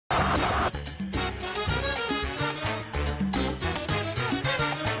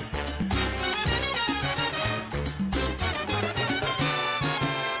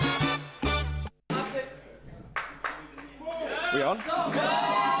We on?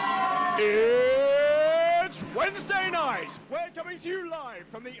 It's Wednesday night. We're coming to you live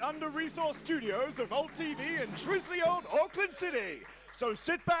from the under-resourced studios of Alt TV in drizzly old Auckland City. So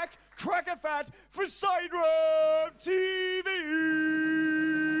sit back, crack a fat for Sideroom TV.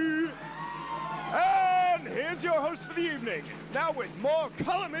 And here's your host for the evening. Now with more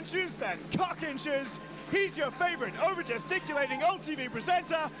column inches than cock inches, he's your favorite over-gesticulating Alt TV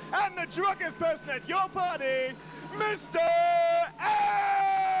presenter and the drunkest person at your party, Mr.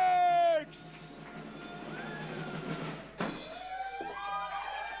 X!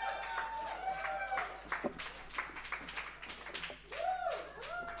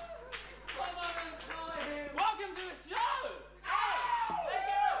 Welcome to the show! Hey! Thank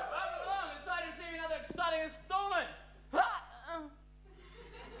you! Welcome along! Exciting to see another exciting installment!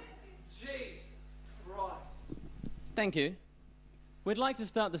 Jesus Christ. Thank you. We'd like to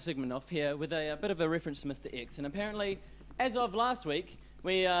start the segment off here with a bit of a reference to Mr. X, and apparently, as of last week,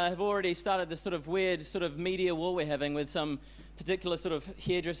 we have already started this sort of weird sort of media war we're having with some particular sort of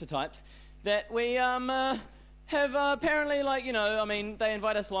hairdresser types that we have apparently, like, you know, I mean, they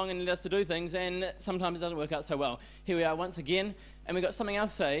invite us along and need us to do things, and sometimes it doesn't work out so well. Here we are once again, and we've got something else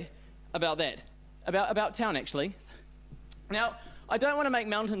to say about that, about town, actually. Now, I don't want to make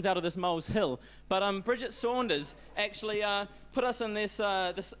mountains out of this mole's hill, but Bridget Saunders actually put us in this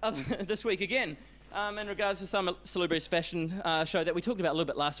this week again in regards to some celebrities fashion show that we talked about a little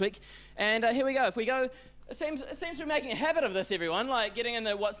bit last week. And here we go. If we go, it seems we're making a habit of this, everyone, like getting in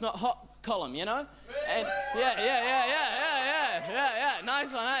the what's not hot column, you know? And yeah.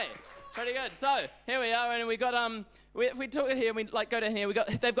 Nice one, hey? Pretty good. So here we are, and we got if we talk here, we like go down here.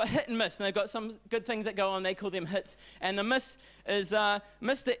 They've got hit and miss, and they've got some good things that go on. They call them hits, and the miss is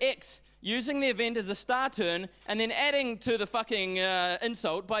Mr. X using the event as a star turn, and then adding to the fucking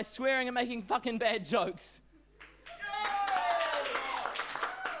insult by swearing and making fucking bad jokes.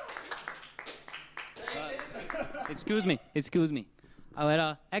 Excuse me. I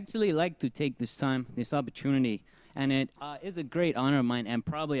would actually like to take this opportunity, and it is a great honor of mine and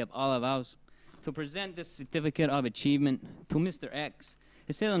probably of all of ours, to present this certificate of achievement to Mr. X.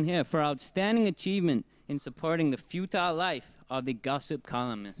 It says on here, for outstanding achievement in supporting the futile life of the gossip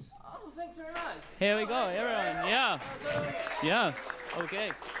columnist. Oh, thanks very much. Here we go, everyone. Yeah.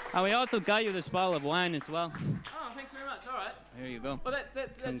 Okay. And we also got you this bottle of wine as well. Oh, thanks very much. All right. Here you go. Well,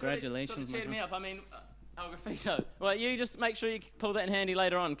 that's Congratulations, really sort of cheered me up. I mean, Algrafito. Well, you just make sure you pull that in handy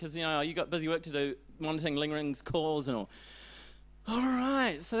later on, because, you know, you got busy work to do, monitoring Lingring's calls and all. All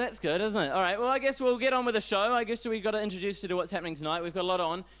right, so that's good, isn't it? All right, well, I guess we'll get on with the show. I guess we've got to introduce you to what's happening tonight. We've got a lot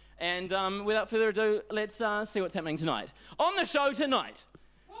on. And without further ado, let's see what's happening tonight. On the show tonight,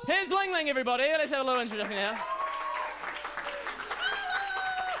 here's Ling, everybody. Let's have a little introduction now.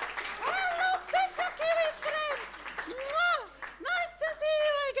 Hello, special Kiwi friend. Mwah! Nice to see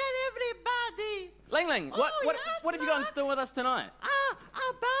you again, everybody. Ling, what have you got in store with us tonight?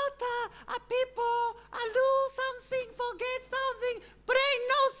 About people lose something, forget something, brain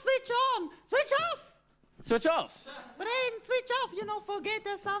no switch on, switch off. Switch off. Brain switch off, you know, forget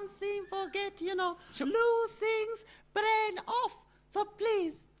something, lose things, brain off. So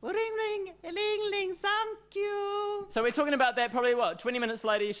please, ring, thank you. So we're talking about that probably, 20 minutes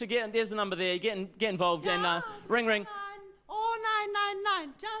later. You should there's the number there. Get involved and ring.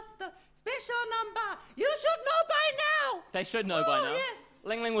 0999, just the special number. You should know by now. They should know by now. Yes.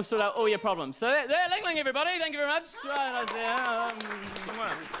 Ling will sort out all your problems. So there, Ling, everybody. Thank you very much. Right,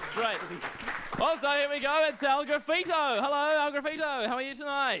 great. Also, here we go. It's Algrafito. Hello, Algrafito. How are you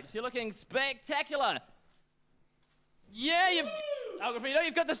tonight? You're looking spectacular. Yeah, Algrafito,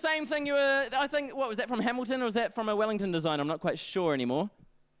 you've got the same thing you were, I think, what was that, from Hamilton, or was that from a Wellington design? I'm not quite sure anymore.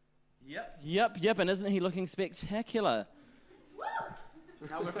 Yep, and isn't he looking spectacular?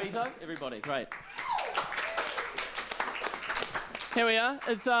 Algrafito, everybody, great. Here we are.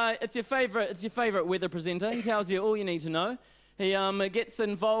 It's your favourite weather presenter. He tells you all you need to know. He gets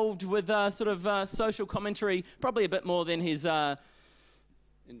involved with sort of social commentary, probably a bit more than he's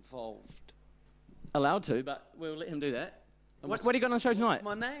involved. Allowed to, but we'll let him do that. What do you got on the show tonight?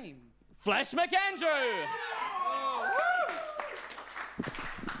 What's my name? Flash McAndrew!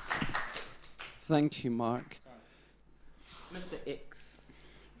 Thank you, Mark. Mr. X.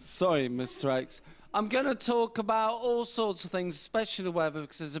 Sorry, Mr. X. I'm going to talk about all sorts of things, especially the weather,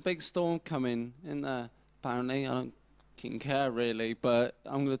 because there's a big storm coming in there, apparently. I don't care, really, but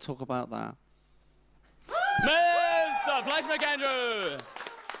I'm going to talk about that. Mr. Flash McAndrew!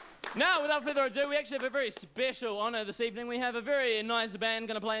 Now, without further ado, we actually have a very special honour this evening. We have a very nice band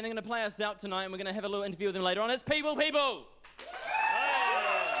going to play, and they're going to play us out tonight, and we're going to have a little interview with them later on. It's People! Hey.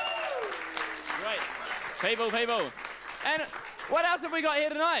 Great. People. And what else have we got here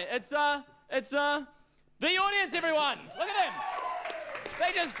tonight? It's the audience, everyone. Look at them.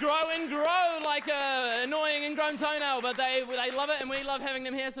 They just grow and grow like a annoying ingrown toenail, but they love it, and we love having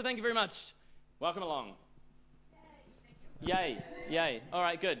them here, so thank you very much. Welcome along. Yay, yay. All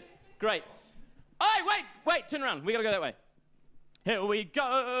right, good. Great. Oh, wait, turn around. We gotta go that way. Here we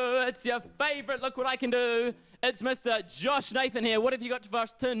go. It's your favorite. Look what I can do. It's Mr. Josh Nathan here. What have you got for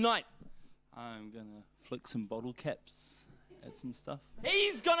us tonight? I'm gonna flick some bottle caps at some stuff.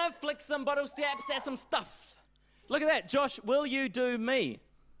 He's gonna flick some bottle caps at some stuff. Look at that. Josh, will you do me?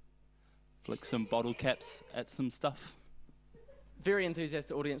 Flick some bottle caps at some stuff. Very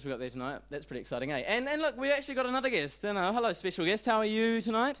enthusiastic audience we got there tonight. That's pretty exciting, eh? And look, we actually got another guest. Hello, special guest. How are you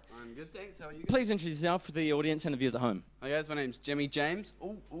tonight? I'm good, thanks. How are you guys? Please introduce yourself for the audience and the viewers at home. Hi guys, my name's Jimmy James.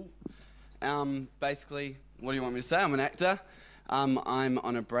 Basically, what do you want me to say? I'm an actor. I'm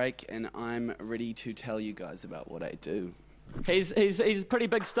on a break and I'm ready to tell you guys about what I do. He's pretty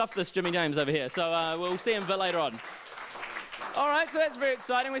big stuff, this Jimmy James over here. So we'll see him a bit later on. All right, so that's very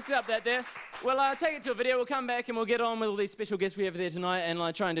exciting. We set up that there. We'll take it to a video. We'll come back and we'll get on with all these special guests we have there tonight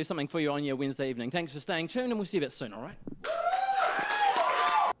and try and do something for you on your Wednesday evening. Thanks for staying tuned and we'll see you a bit soon, all right?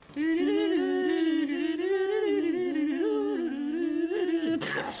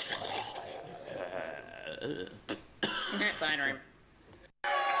 Sideroom.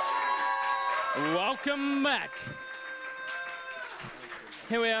 Welcome back.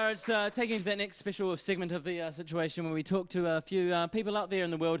 Here we are, it's taking you to that next special segment of the situation where we talk to a few people out there in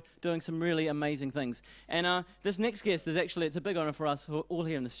the world doing some really amazing things. And this next guest is actually, it's a big honour for us all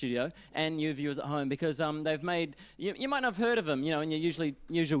here in the studio and you viewers at home because they've made, you might not have heard of them, you know, in your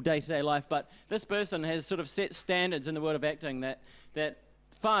usual day-to-day life, but this person has sort of set standards in the world of acting that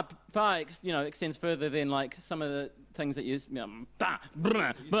far extends further than like some of the things that you but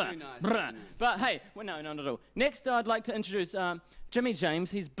hey, well, no, not at all. Next, I'd like to introduce Jimmy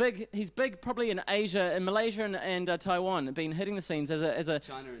James. He's big probably in Asia, in Malaysia and Taiwan, been hitting the scenes as a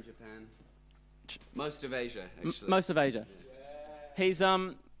China and Japan. Most of Asia, actually. Most of Asia. Yeah.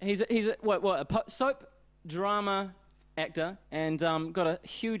 He's a soap drama actor and got a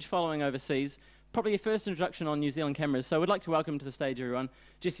huge following overseas. Probably your first introduction on New Zealand cameras, so we'd like to welcome to the stage, everyone,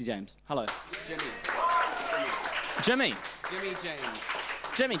 Jesse James. Hello. Jimmy. Jimmy. Jimmy James.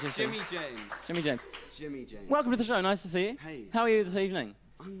 Jimmy James. Jimmy James. Jimmy James. Jimmy James. Welcome to the show. Nice to see you. Hey. How are you this evening?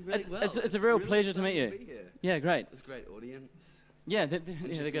 I'm really well. It's a real really pleasure to fun meet you. be here. Yeah, great. It's a great audience. Yeah, they're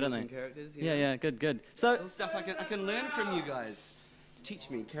good, aren't they? Characters, Yeah, good. So, all stuff I can learn from you guys. Teach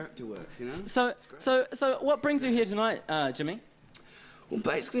me character work, you know? so what brings you here tonight, Jimmy? Well,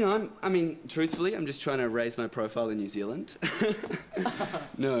 basically, I mean, truthfully, I'm just trying to raise my profile in New Zealand.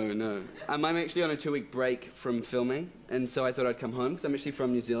 No. I'm actually on a 2-week break from filming, and so I thought I'd come home, because I'm actually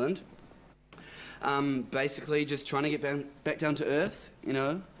from New Zealand. Basically, just trying to get back down to earth, you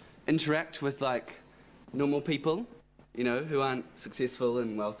know? Interact with, like, normal people, you know, who aren't successful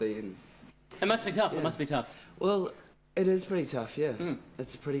and wealthy and... It must be tough, Yeah. It must be tough. Well, it is pretty tough, yeah.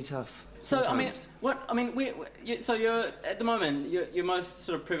 It's pretty tough. So, sometimes. so you're, at the moment, you're most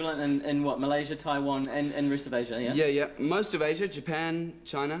sort of prevalent in what, Malaysia, Taiwan, and rest of Asia, yeah? Yeah. Most of Asia, Japan,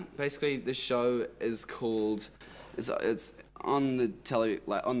 China. Basically, this show is called, it's on the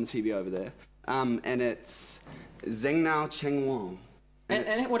on the TV over there, and it's Zeng Nao Cheng Wong.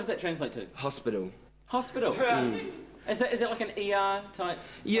 And what does that translate to? Hospital. Hospital? Is it like an ER type?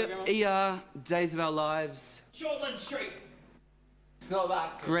 Yep, ER, Days of Our Lives. Shortland Street. It's not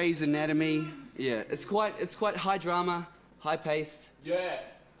that. Grey's Anatomy. Yeah, it's quite high drama, high pace. Yeah.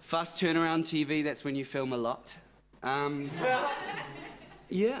 Fast turnaround TV. That's when you film a lot.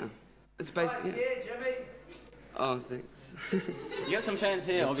 Yeah, it's basically. Here, Jimmy. Oh, thanks. You got some fans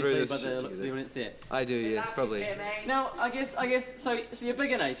here, Just obviously, threw this by the shit looks of the together. audience there. I do, yes, probably. Now, I guess, so you're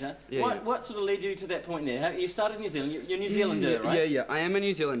big in Asia. Yeah, What sort of led you to that point there? You started in New Zealand. You're a New Zealander, right? Yeah, I am a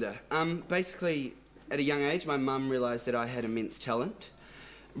New Zealander. Basically, at a young age, my mum realised that I had immense talent.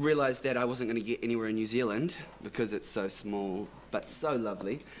 Realised that I wasn't going to get anywhere in New Zealand because it's so small, but so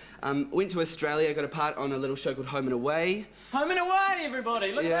lovely. Went to Australia, got a part on a little show called Home and Away. Home and Away,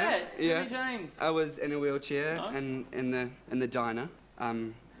 everybody! Look at that! Yeah. Jimmy James. I was in a wheelchair and in the diner.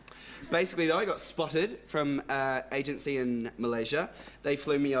 Basically, though, I got spotted from an agency in Malaysia. They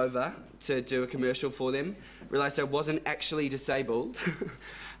flew me over to do a commercial for them. Realised I wasn't actually disabled,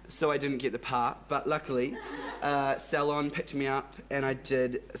 so I didn't get the part. But luckily, Salon picked me up, and I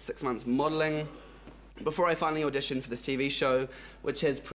did 6 months modelling before I finally auditioned for this TV show, which has